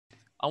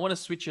I want to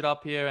switch it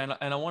up here,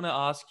 and I want to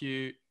ask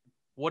you,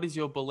 what is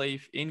your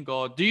belief in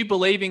God? Do you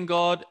believe in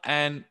God?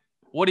 And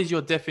what is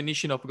your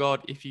definition of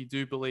God if you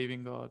do believe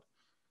in God?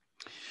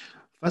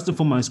 First and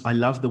foremost, I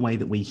love the way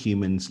that we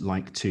humans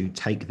like to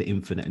take the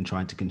infinite and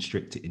try to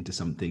constrict it into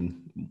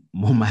something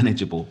more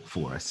manageable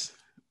for us,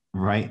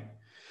 right?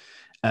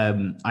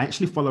 I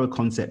actually follow a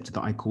concept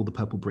that I call the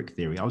purple brick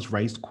theory. I was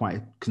raised quite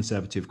a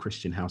conservative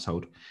Christian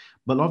household,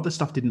 but a lot of the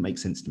stuff didn't make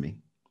sense to me.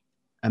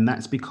 And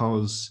that's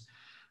because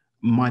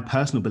my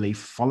personal belief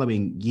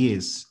following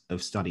years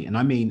of study, and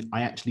I mean,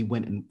 I actually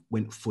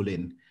went full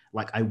in.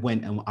 Like I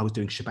went and I was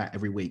doing Shabbat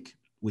every week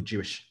with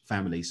Jewish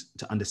families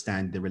to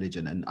understand the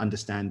religion and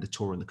understand the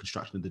Torah and the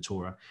construction of the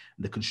Torah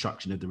and the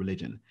construction of the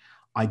religion.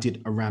 I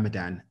did a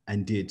Ramadan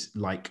and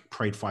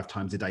prayed 5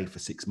 times a day for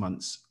 6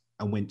 months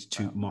and went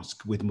to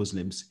mosque with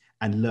Muslims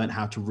and learned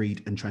how to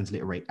read and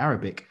transliterate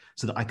Arabic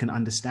so that I can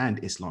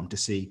understand Islam, to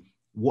see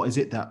why is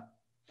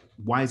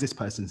this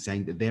person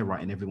saying that they're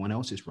right and everyone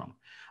else is wrong?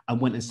 I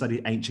went and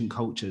studied ancient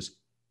cultures,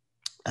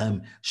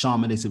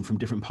 shamanism from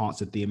different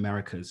parts of the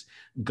Americas,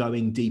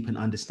 going deep and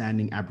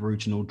understanding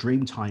Aboriginal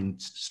Dreamtime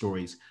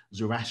stories,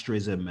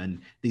 Zoroastrianism,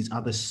 and these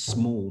other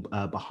small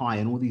Baha'i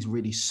and all these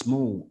really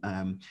small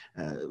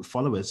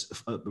followers,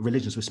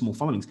 religions with small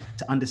followings,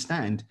 to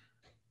understand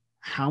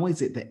how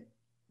is it that,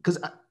 because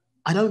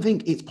I don't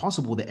think it's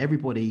possible that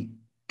everybody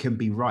can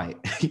be right.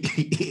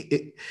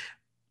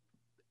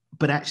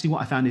 But actually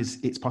what I found is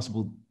it's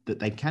possible that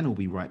they can all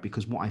be right,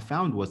 because what I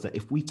found was that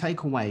if we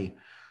take away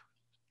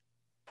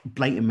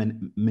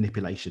blatant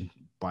manipulation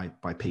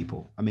by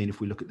people, I mean, if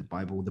we look at the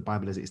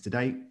Bible as it is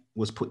today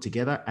was put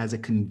together as a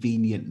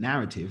convenient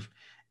narrative.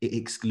 It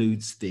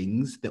excludes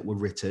things that were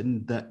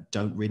written that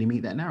don't really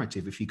meet that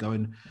narrative. If you go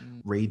and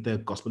read the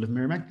Gospel of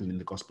Mary Magdalene,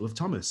 the Gospel of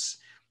Thomas,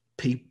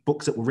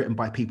 books that were written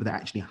by people that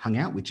actually hung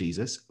out with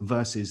Jesus,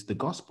 versus the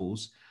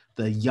Gospels,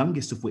 the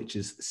youngest of which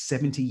is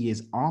 70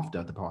 years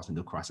after the passing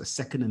of Christ, a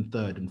second and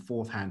third and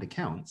fourth hand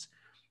accounts.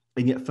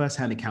 And yet first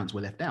hand accounts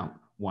were left out.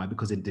 Why?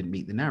 Because it didn't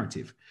meet the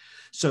narrative.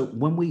 So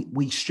when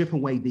we strip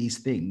away these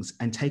things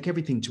and take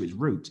everything to its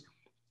root,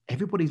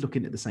 everybody's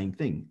looking at the same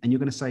thing. And you're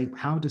going to say,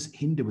 how does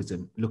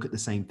Hinduism look at the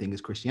same thing as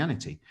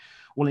Christianity?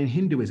 Well, in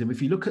Hinduism,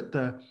 if you look at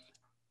the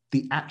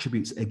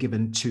attributes that are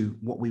given to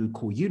what we would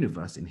call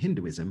universe in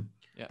Hinduism,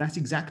 that's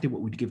exactly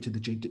what we'd give to the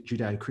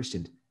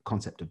Judeo-Christian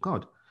concept of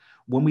God.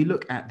 When we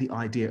look at the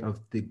idea of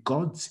the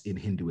gods in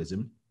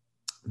Hinduism,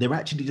 they're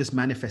actually just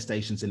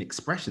manifestations and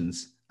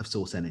expressions of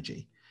source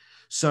energy.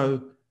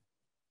 So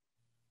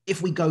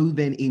if we go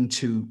then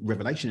into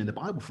Revelation in the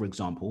Bible, for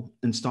example,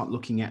 and start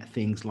looking at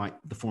things like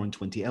the 4 and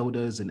 20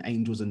 elders and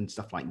angels and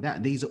stuff like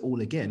that, these are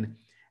all, again,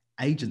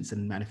 agents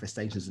and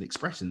manifestations and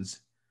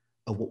expressions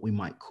of what we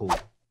might call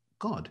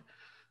God.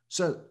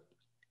 So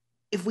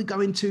if we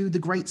go into the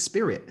Great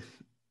Spirit,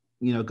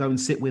 go and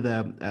sit with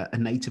a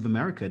Native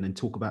American and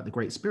talk about the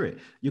Great Spirit,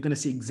 you're going to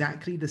see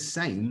exactly the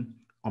same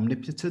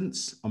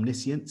omnipotence,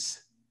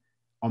 omniscience,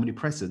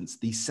 omnipresence,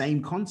 these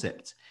same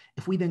concepts.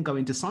 If we then go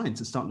into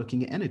science and start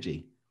looking at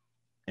energy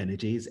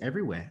is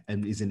everywhere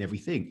and is in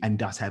everything and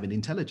does have an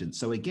intelligence.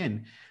 So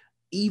again,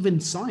 even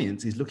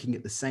science is looking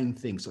at the same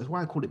thing. So that's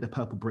why I call it the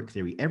purple brick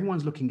theory.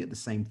 Everyone's looking at the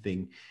same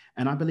thing.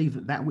 And I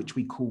believe that which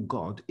we call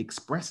God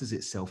expresses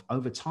itself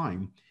over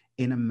time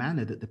in a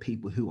manner that the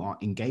people who are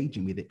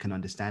engaging with it can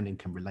understand and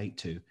can relate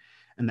to.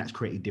 And that's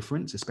creating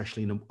difference,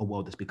 especially in a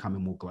world that's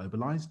becoming more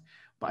globalized.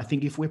 But I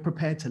think if we're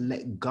prepared to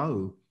let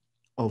go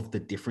of the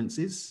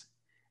differences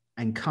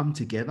and come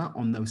together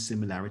on those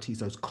similarities,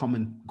 those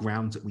common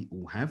grounds that we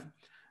all have,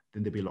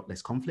 then there'll be a lot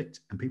less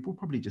conflict and people will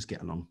probably just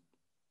get along.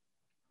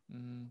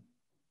 Can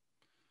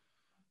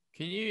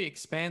you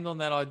expand on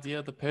that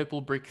idea, the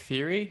purple brick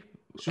theory?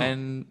 Sure.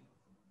 And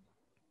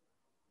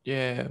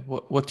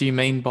what do you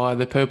mean by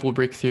the purple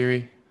brick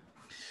theory?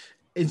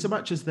 In so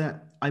much as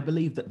that I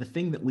believe that the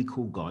thing that we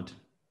call God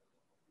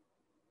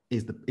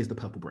is the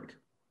purple brick,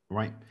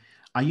 right?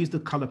 I use the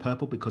color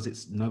purple because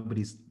it's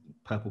nobody's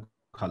purple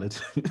colored.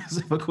 So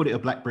if I call it a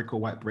black brick or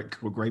white brick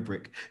or gray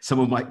brick,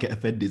 someone might get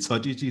offended. So I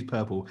just use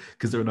purple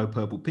because there are no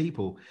purple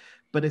people.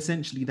 But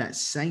essentially that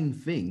same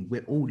thing,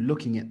 we're all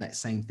looking at that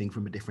same thing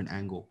from a different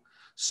angle.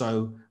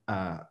 So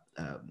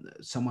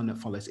someone that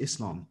follows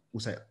Islam will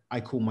say, I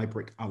call my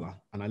brick Allah,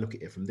 and I look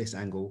at it from this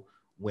angle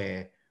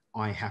where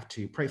I have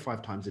to pray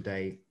 5 times a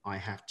day. I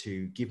have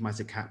to give my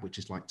zakat, which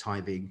is like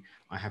tithing.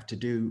 I have to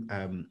do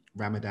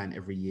Ramadan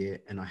every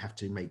year, and I have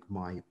to make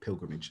my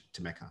pilgrimage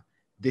to Mecca.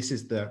 This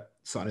is the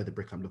side of the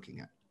brick I'm looking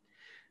at.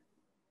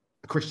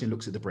 A Christian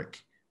looks at the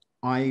brick.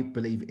 I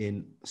believe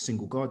in a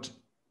single God,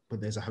 but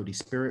there's a Holy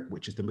Spirit,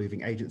 which is the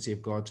moving agency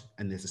of God.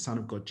 And there's the Son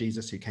of God,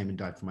 Jesus, who came and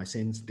died for my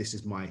sins. This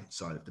is my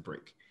side of the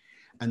brick.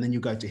 And then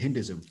you go to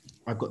Hinduism.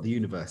 I've got the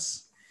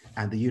universe.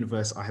 And the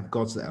universe, I have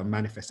gods that are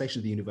manifestations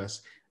of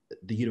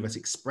the universe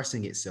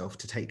expressing itself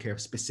to take care of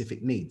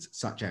specific needs,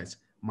 such as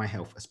my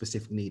health, a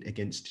specific need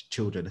against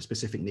children, a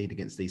specific need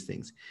against these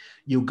things.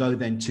 You'll go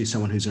then to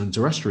someone who's on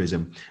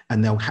Zoroastrianism,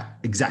 and they'll have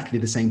exactly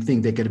the same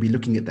thing. They're going to be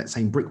looking at that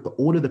same brick, but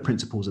all of the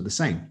principles are the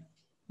same.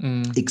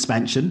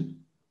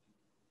 Expansion,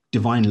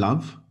 divine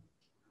love,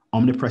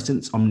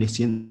 omnipresence,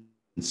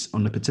 omniscience,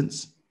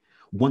 omnipotence,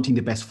 wanting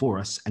the best for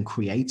us and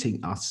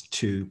creating us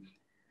to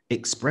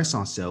express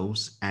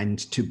ourselves and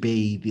to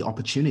be the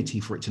opportunity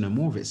for it to know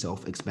more of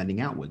itself,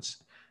 expanding outwards.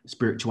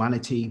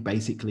 Spirituality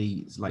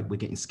basically is like, we're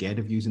getting scared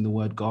of using the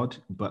word God,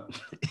 but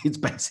it's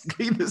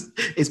basically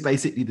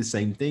the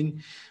same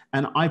thing.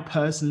 And I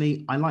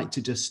like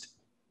to just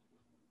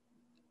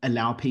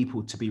allow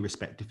people to be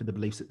respected for the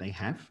beliefs that they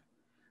have,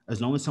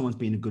 as long as someone's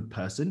being a good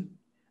person,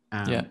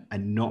 Yeah.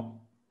 and not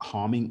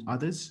harming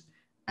others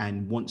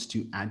and wants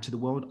to add to the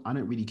world. I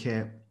don't really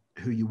care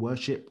who you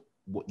worship,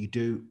 what you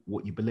do,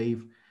 what you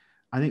believe.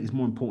 I think it's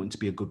more important to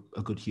be a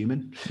good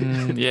human,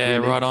 Yeah,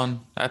 really, right on. and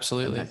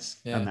Absolutely. and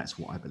Yeah. that's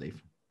what I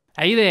believe.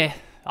 Hey there.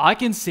 I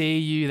can see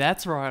you.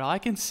 That's right. I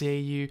can see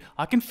you.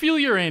 I can feel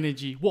your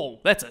energy. Whoa,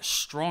 that's a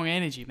strong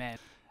energy, man.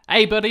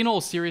 Hey, but in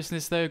all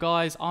seriousness though,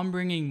 guys, I'm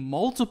bringing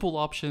multiple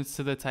options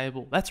to the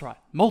table. That's right,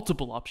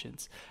 multiple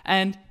options.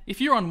 And if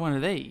you're on one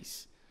of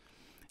these,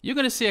 you're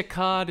going to see a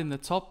card in the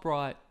top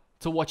right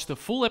to watch the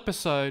full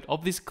episode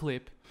of this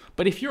clip.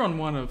 But if you're on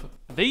one of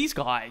these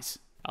guys,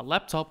 a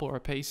laptop or a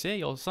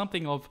PC or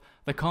something of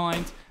the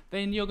kind,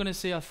 then you're going to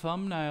see a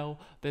thumbnail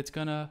that's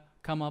going to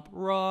come up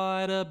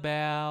right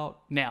about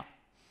now.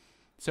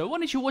 So why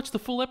don't you watch the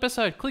full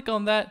episode? Click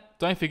on that.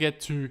 Don't forget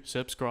to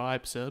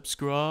subscribe.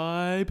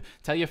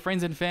 Tell your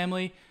friends and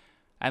family.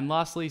 And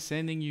lastly,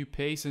 sending you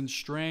peace and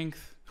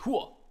strength.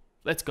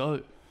 Let's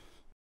go.